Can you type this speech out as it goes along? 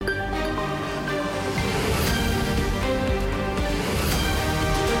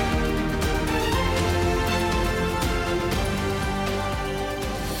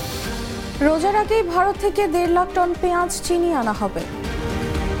রোজার আগেই ভারত থেকে 1.5 লাখ টন পেঁয়াজ চিনি আনা হবে।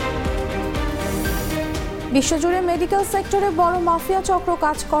 বিশ্বজুড়ে মেডিকেল সেক্টরে বড় মাফিয়া চক্র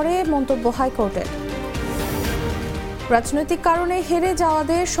কাজ করে, মন্তব্য হাইকোর্টের। রাজনৈতিক কারণে হেরে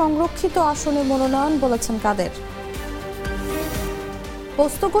যাওয়াদের সংরক্ষিত আসনে মনোনয়ন, বলেছেন কাদের।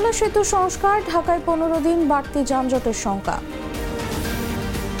 পোস্তগোলা সেতু সংস্কার, ঢাকায় 15 দিন বাড়তি যানজটের শঙ্কা।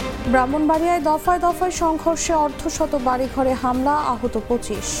 ব্রাহ্মণবাড়িয়ায় দফায় দফায় সংঘর্ষে অর্ধশত বাড়িঘরে হামলা, আহত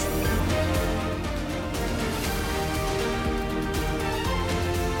 25।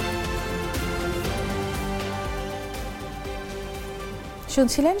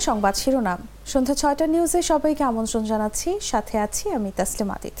 শুনছিলেন সংবাদ শিরোনাম। সন্ধ্যা 6টা নিউজে সবাইকে আমন্ত্রণ জানাচ্ছি, সাথে আছি আমি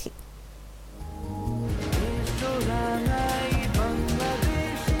তাসলিমা তিথি।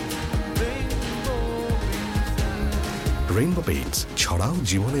 রেইনবো পেইন্টস, ছড়াও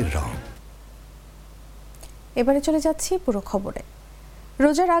জীবনের রং। এবারে চলে যাচ্ছি পুরো খবরে।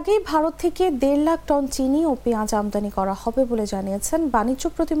 রোজার আগেই ভারত থেকে 1.5 লাখ টন চিনি ও পেঁয়াজ আমদানি করা হবে বলে জানিয়েছেন বাণিজ্য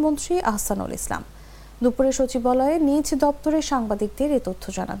প্রতিমন্ত্রী আহসানুল ইসলাম। দুপুরে সচিবালয়ে নিজ দপ্তরে সাংবাদিকদের এ তথ্য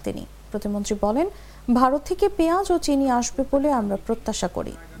জানান তিনি। প্রতিমন্ত্রী বলেন, ভারত থেকে পেঁয়াজ ও চিনি আসবে বলে আমরা প্রত্যাশা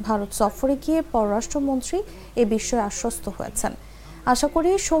করি। ভারত সফরে গিয়ে পররাষ্ট্রমন্ত্রী এ বিষয়ে আশ্বস্ত হয়েছেন। আশা করি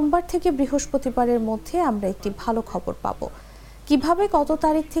সোমবার থেকে বৃহস্পতিবারের মধ্যে আমরা একটি ভালো খবর পাব। কিভাবে, কত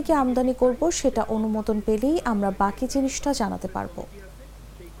তারিখ থেকে আমদানি করব সেটা অনুমোদন পেলেই আমরা বাকি জিনিসটা জানাতে পারবো।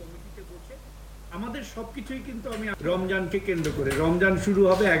 আমাদের সবকিছুই কিন্তু আমি রমজানকে কেন্দ্র করে, রমজান শুরু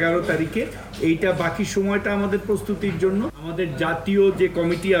হবে 11 তারিখে, এইটা বাকি সময়টা আমাদের প্রস্তুতির জন্য। আমাদের জাতীয় যে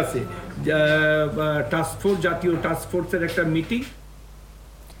কমিটি আছে, টাস্কফোর্স, জাতীয় টাস্কফোর্সের একটা মিটিং।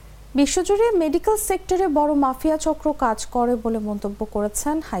 বিশ্বজুড়ে মেডিকেল সেক্টরে বড় মাফিয়া চক্র কাজ করে বলে মন্তব্য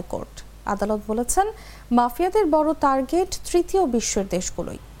করেছেন হাইকোর্ট। আদালত বলেছেন, মাফিয়াদের বড় টার্গেট তৃতীয় বিশ্বের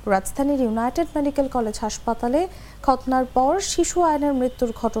দেশগুলোই। রাজধানীর ইউনাইটেড মেডিকেল কলেজ হাসপাতালে খতনার পর শিশু আয়নের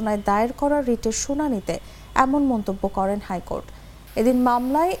মৃত্যুর ঘটনায় দায়ের করা রিটের শুনানিতে এমন মন্তব্য করেন হাইকোর্ট। এদিন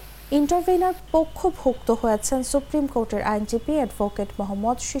মামলায় ইন্টারভেনার পক্ষভুক্ত হয়েছেন সুপ্রিম কোর্টের আইনজীবী অ্যাডভোকেট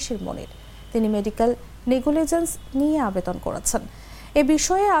মোহাম্মদ শিশির মনির। তিনি মেডিকেল নেগলিজেন্স নিয়ে আবেদন করেছেন। এ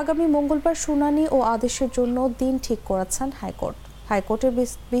বিষয়ে আগামী মঙ্গলবার শুনানি ও আদেশের জন্য দিন ঠিক করেছেন হাইকোর্ট। হাইকোর্টের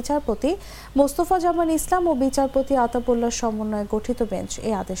বিচারপতি মোস্তফা জামান ইসলাম ও বিচারপতি আতাবুল্লাহ সমন্বয়ে গঠিত বেঞ্চ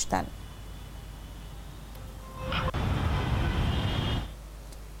এই আদেশ দেন।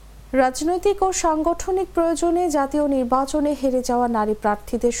 রাজনৈতিক ও সাংগঠনিক প্রয়োজনে জাতীয় নির্বাচনে হেরে যাওয়া নারী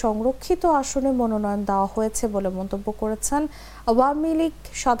প্রার্থীদের সংরক্ষিত আসনে মনোনয়ন দেওয়া হয়েছে বলে মন্তব্য করেছেন আওয়ামী লীগ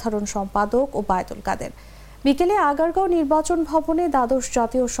সাধারণ সম্পাদক ওবায়দুল কাদের। বিকেলে আগারগাঁও নির্বাচন ভবনে দ্বাদশ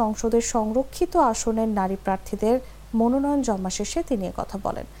জাতীয় সংসদের সংরক্ষিত আসনের নারী প্রার্থীদের মনোনয়ন জমা শেষে তিনি কথা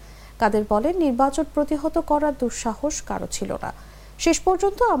বলেন। কাদের বলেন, নির্বাচন প্রতিহত করার দুঃসাহস কারো ছিল না। শেষ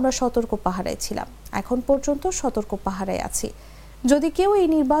পর্যন্ত আমরা সতর্ক পাহারায় ছিলাম, এখন পর্যন্ত সতর্ক পাহারায় আছি। যদি কেউ এই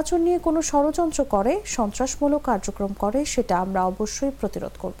নির্বাচন নিয়ে কোনো ষড়যন্ত্র করে, সন্ত্রাসমূলক কার্যক্রম করে, সেটা আমরা অবশ্যই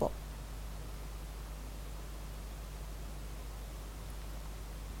প্রতিরোধ করব।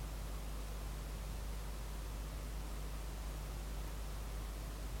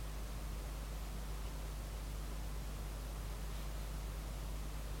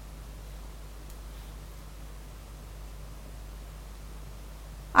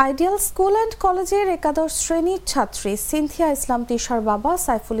 আইডিয়াল স্কুল অ্যান্ড কলেজের একাদশ শ্রেণীর ছাত্রী সিনথিয়া ইসলাম তিশার বাবা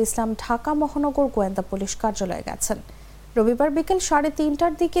সাইফুল ইসলাম ঢাকা মহানগর গোয়েন্দা পুলিশ কার্যালয়ে গেছেন। রবিবার বিকেল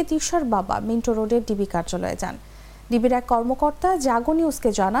 3:30টার দিকে তিশার বাবা মিন্টো রোডের ডিবি কার্যালয়ে যান। ডিবির এক কর্মকর্তা জাগো নিউজকে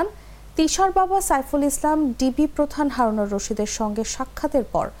জানান, তিশার বাবা সাইফুল ইসলাম ডিবি প্রধান হারুনুর রশিদের সঙ্গে সাক্ষাতের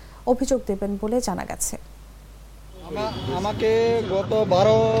পর অভিযোগ দেবেন বলে জানা গেছে। আমাকে গত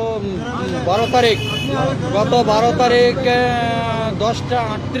 12 তারিখ 10টা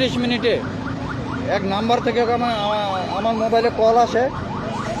 38 মিনিটে এক নাম্বার থেকে আমার মোবাইলে কল আসে।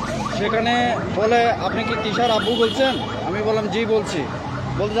 সেখানে বলে, আপনি কি তিশার আব্বু বলছেন? আমি বললাম, জি বলছি।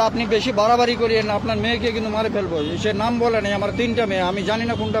 বলতে, আপনি বেশি বাড়াবাড়ি করিয়েন না, আপনার মেয়েকে কিন্তু মারে ফেলবো। সে নাম বলে নেই, আমার 3টা মেয়ে, আমি জানি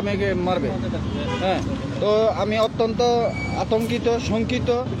না কোনটা মেয়েকে মারবে। হ্যাঁ, তো আমি অত্যন্ত আতঙ্কিত, শঙ্কিত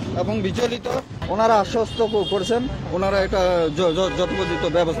এবং বিচলিত। ওনারা আশ্বস্ত করেছেন, ওনারা এটা যথোপযুক্ত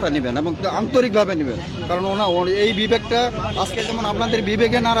ব্যবস্থা নেবেন এবং আন্তরিকভাবে নেবেন। কারণ এই বিবেকটা আজকে যেমন আপনাদের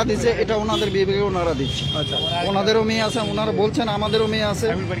বিবেকে নাড়া দিচ্ছে, এটা ওনাদের বিবেকেও নাড়া দিচ্ছে। ওনাদেরও মেয়ে আছে, ওনারা বলছেন আমাদেরও মেয়ে আছে।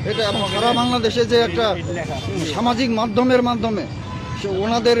 এটা এবং সারা বাংলাদেশে যে একটা সামাজিক মাধ্যমের মাধ্যমে,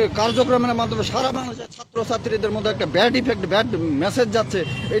 ওনাদের কার্যক্রমের মাধ্যমে সারা বাংলাদেশের ছাত্রছাত্রীদের মধ্যে একটা ব্যাড ইফেক্ট, ব্যাড মেসেজ যাচ্ছে,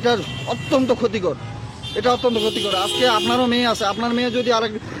 এটা অত্যন্ত ক্ষতিকর। আজকে আপনারও মেয়ে আছে, আপনার মেয়ে যদি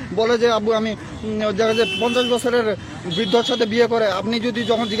আরেক বলে যে আব্বু আমি দেখা যায় 50 বছরের বৃদ্ধর সাথে বিয়ে করে, আপনি যদি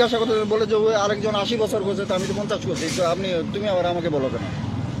যখন জিজ্ঞাসা করতে বলে যে আরেকজন 80 বছর করছে, তো আমি তো 50 করছি, তো তুমি আবার আমাকে বলো কেন?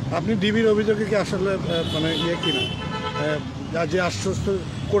 আপনি ডিবির অভিযোগে কি আসলে মানে কিনা যে আশ্বস্ত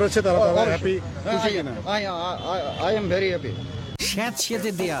করেছে তারা হ্যাপি, খুশি কিনা? I am very happy.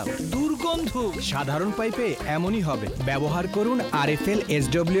 স্যাঁতসেঁতে দেয়াল, দুর্গন্ধ। সাধারণ পাইপে এমনই হবে। ব্যবহার করুন RFL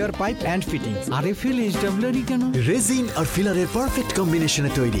SWR pipe and fittings. RFL এসডব্লিউআরই কেন? রেজিন আর ফিলারের পারফেক্ট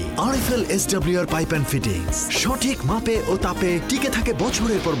কম্বিনেশনে তৈরি RFL SWR pipe and fittings সঠিক মাপে ও তাপে টিকে থাকে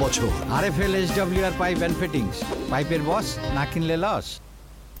বছরের পর বছর। RFL SWR pipe and fittings, পাইপের বস, না কিনলে লস।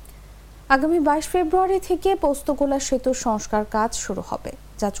 আগামী 22 ফেব্রুয়ারি থেকে পোস্তগোলা সেতুর সংস্কার কাজ শুরু হবে,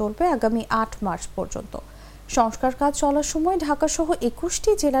 যা চলবে আগামী 8 মার্চ পর্যন্ত। সংস্কার কাজ চলার সময় ঢাকাসহ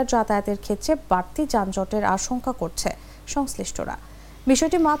 21টি জেলার যাতায়াতের ক্ষেত্রে বাড়তি যানজটের আশঙ্কা করছে সংশ্লিষ্টরা।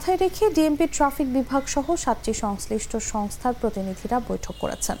 বিষয়টি মাথায় রেখে ডিএমপি ট্রাফিক বিভাগ সহ 7টি সংশ্লিষ্ট সংস্থার প্রতিনিধিরা বৈঠক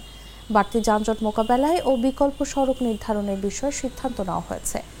করেছেন। বাড়তি যানজট মোকাবেলায় ও বিকল্প সড়ক নির্ধারণের বিষয়ে সিদ্ধান্ত নেওয়া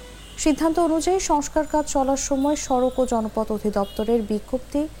হয়েছে। সিদ্ধান্ত অনুযায়ী সংস্কার কাজ চলার সময় সড়ক ও জনপথ অধিদপ্তরের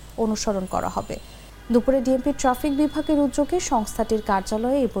বিজ্ঞপ্তি অনুসরণ করা হবে। দুপুরে ডিএমপি ট্রাফিক বিভাগের উদ্যোগে সংস্থাটির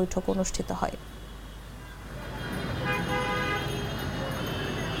কার্যালয়ে এই বৈঠক অনুষ্ঠিত হয়।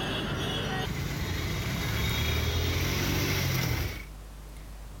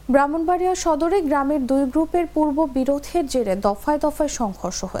 ব্রাহ্মণবাড়িয়া সদরে গ্রামের 2 গ্রুপের পূর্ব বিরোধের জেরে দফায় দফায়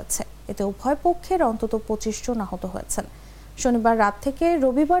সংঘর্ষ হয়েছে। এতে উভয় পক্ষের অন্তত 25 জন আহত হয়েছেন। শনিবার রাত থেকে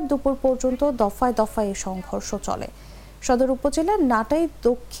রবিবার দুপুর পর্যন্ত দফায় দফায় এই সংঘর্ষ চলে। সদর উপজেলার নাটাই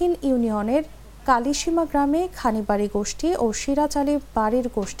দক্ষিণ ইউনিয়নের কালীসীমা গ্রামে খানিবাড়ি গোষ্ঠী ও সিরাচালি বাড়ির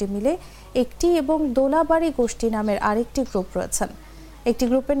গোষ্ঠী মিলে একটি এবং দোলাবাড়ি গোষ্ঠী নামের আরেকটি গ্রুপ রয়েছেন। একটি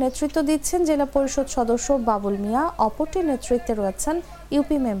গ্রুপের নেতৃত্ব দিচ্ছেন জেলা পরিষদ সদস্য বাবুল মিয়া, অপরটির নেতৃত্বে রয়েছেন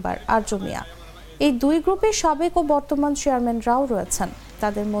ইউপি মেম্বার আরজু মিয়া। এই 2 গ্রুপের সাবেক ও বর্তমান চেয়ারম্যানরাও রয়েছেন।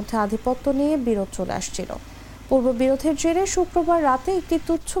 তাদের মধ্যে আধিপত্য নিয়ে বিরোধ চলে আসছিল। পূর্ব বিরোধের জেরে শুক্রবার রাতে একটি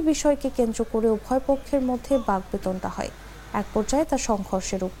তুচ্ছ বিষয়কে কেন্দ্র করে উভয় পক্ষের মধ্যে বাকবিতণ্ডা হয়। এক পর্যায়ে তা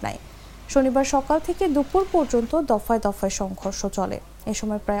সংঘর্ষের রূপ নেয়। শনিবার সকাল থেকে দুপুর পর্যন্ত দফায় দফায় সংঘর্ষ চলে। এ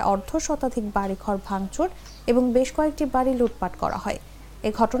সময় প্রায় অর্ধশতাধিক বাড়িঘর ভাঙচুর এবং বেশ কয়েকটি বাড়ি লুটপাট করা হয়। এ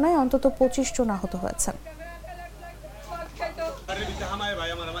ঘটনায় অন্তত 25 জন আহত হয়েছেন।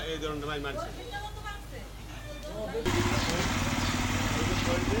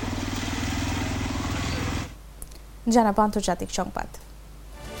 জানাবো আন্তর্জাতিক সংবাদ।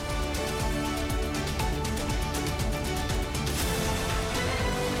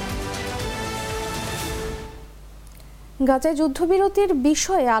 গাজায় যুদ্ধবিরতির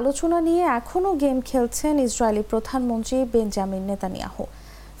বিষয়ে আলোচনা নিয়ে এখনও গেম খেলছেন ইসরায়েলি প্রধানমন্ত্রী বেঞ্জামিন নেতানিয়াহু।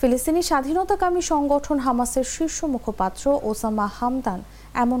 ফিলিস্তিনি স্বাধীনতাকামী সংগঠন হামাসের শীর্ষ মুখপাত্র ওসামা হামদান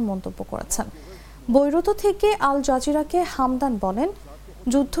এমন মন্তব্য করেছেন। বৈরুত থেকে আল জাজিরাকে হামদান বলেন,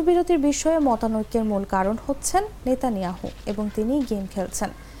 যুদ্ধবিরতির বিষয়ে মতানৈক্যের মূল কারণ হচ্ছেন নেতানিয়াহু এবং তিনি গেম খেলছেন।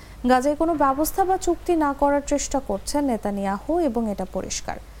 গাজায় কোনো ব্যবস্থা বা চুক্তি না করার চেষ্টা করছেন নেতানিয়াহু এবং এটা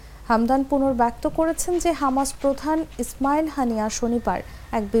পরিষ্কার। হামদান পুনর্ব্যক্ত করেছেন যে হামাস প্রধান ইসমাইল হানিয়া শনিবার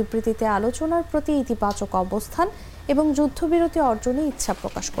এক বিবৃতিতে আলোচনার প্রতি ইতিবাচক অবস্থান এবং যুদ্ধবিরতি অর্জনে ইচ্ছা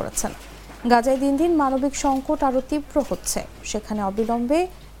প্রকাশ করেছেন। গাজায় দিন দিন মানবিক সংকট আরও তীব্র হচ্ছে, সেখানে অবিলম্বে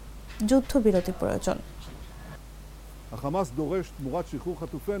যুদ্ধবিরতি প্রয়োজন। החמאס דורש תמורת שחרור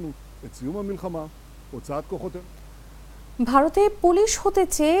חטופינו את סיום המלחמה, הוצאת כוחותינו. ভারতে পুলিশ হতে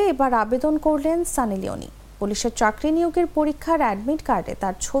চেয়ে এবার আবেদন করলেন সানি লিওনি। পুলিশের চাকরি নিয়োগের পরীক্ষার অ্যাডমিট কার্ডে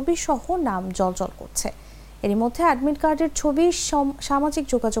তার ছবি সহ নাম জ্বলজ্বল করছে। এরই মধ্যে অ্যাডমিট কার্ডের ছবি সামাজিক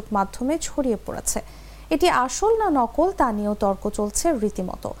যোগাযোগ মাধ্যমে ছড়িয়ে পড়েছে। এটি আসল না নকল তা নিয়েও তর্ক চলছে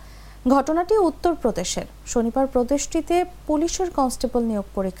রীতিমতো। ঘটনাটি উত্তরপ্রদেশের। শনিবার প্রদেশটিতে পুলিশের কনস্টেবল নিয়োগ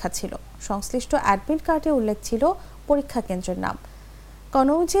পরীক্ষা ছিল। সংশ্লিষ্ট অ্যাডমিট কার্ডে উল্লেখ ছিল পরীক্ষা কেন্দ্রের নাম।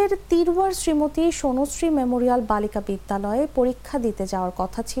 কনৌজের তিরওয়ার শ্রীমতী সোনশ্রী মেমোরিয়াল বালিকা বিদ্যালয়ে পরীক্ষা দিতে যাওয়ার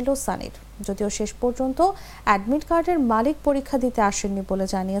কথা ছিল সানির, যদিও শেষ পর্যন্ত অ্যাডমিট কার্ডের মালিক পরীক্ষা দিতে আসেননি বলে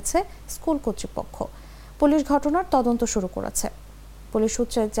জানিয়েছে স্কুল কর্তৃপক্ষ। পুলিশ ঘটনার তদন্ত শুরু করেছে।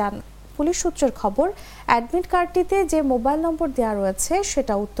 পুলিশ সূত্রের খবর, অ্যাডমিট কার্ডটিতে যে মোবাইল নম্বর দেওয়া রয়েছে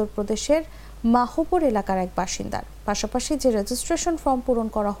সেটা উত্তরপ্রদেশের মাহপুর এলাকার এক বাসিন্দার। পাশাপাশি যে রেজিস্ট্রেশন ফর্ম পূরণ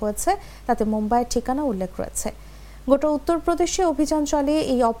করা হয়েছে তাতে মুম্বাইয়ের ঠিকানা উল্লেখ রয়েছে। গোটা উত্তরপ্রদেশে অভিযান চালিয়ে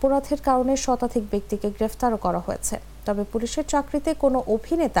এই অপরাধের কারণে শতাধিক ব্যক্তিকে গ্রেফতারও করা হয়েছে। তবে পুলিশের চাকরিতে কোনো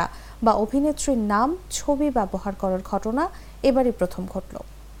অভিনেতা বা অভিনেত্রীর নাম, ছবি ব্যবহার করার ঘটনা এবারই প্রথম ঘটল।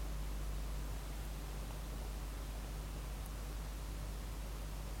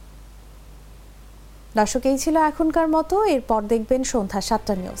 দর্শক, এই ছিল এখনকার মতো। এরপর দেখবেন সন্ধ্যা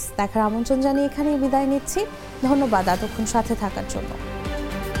 7টা নিউজ। দেখার আমন্ত্রণ জানিয়ে এখানেই বিদায় নিচ্ছি। ধন্যবাদ এতক্ষণ সাথে থাকার জন্য।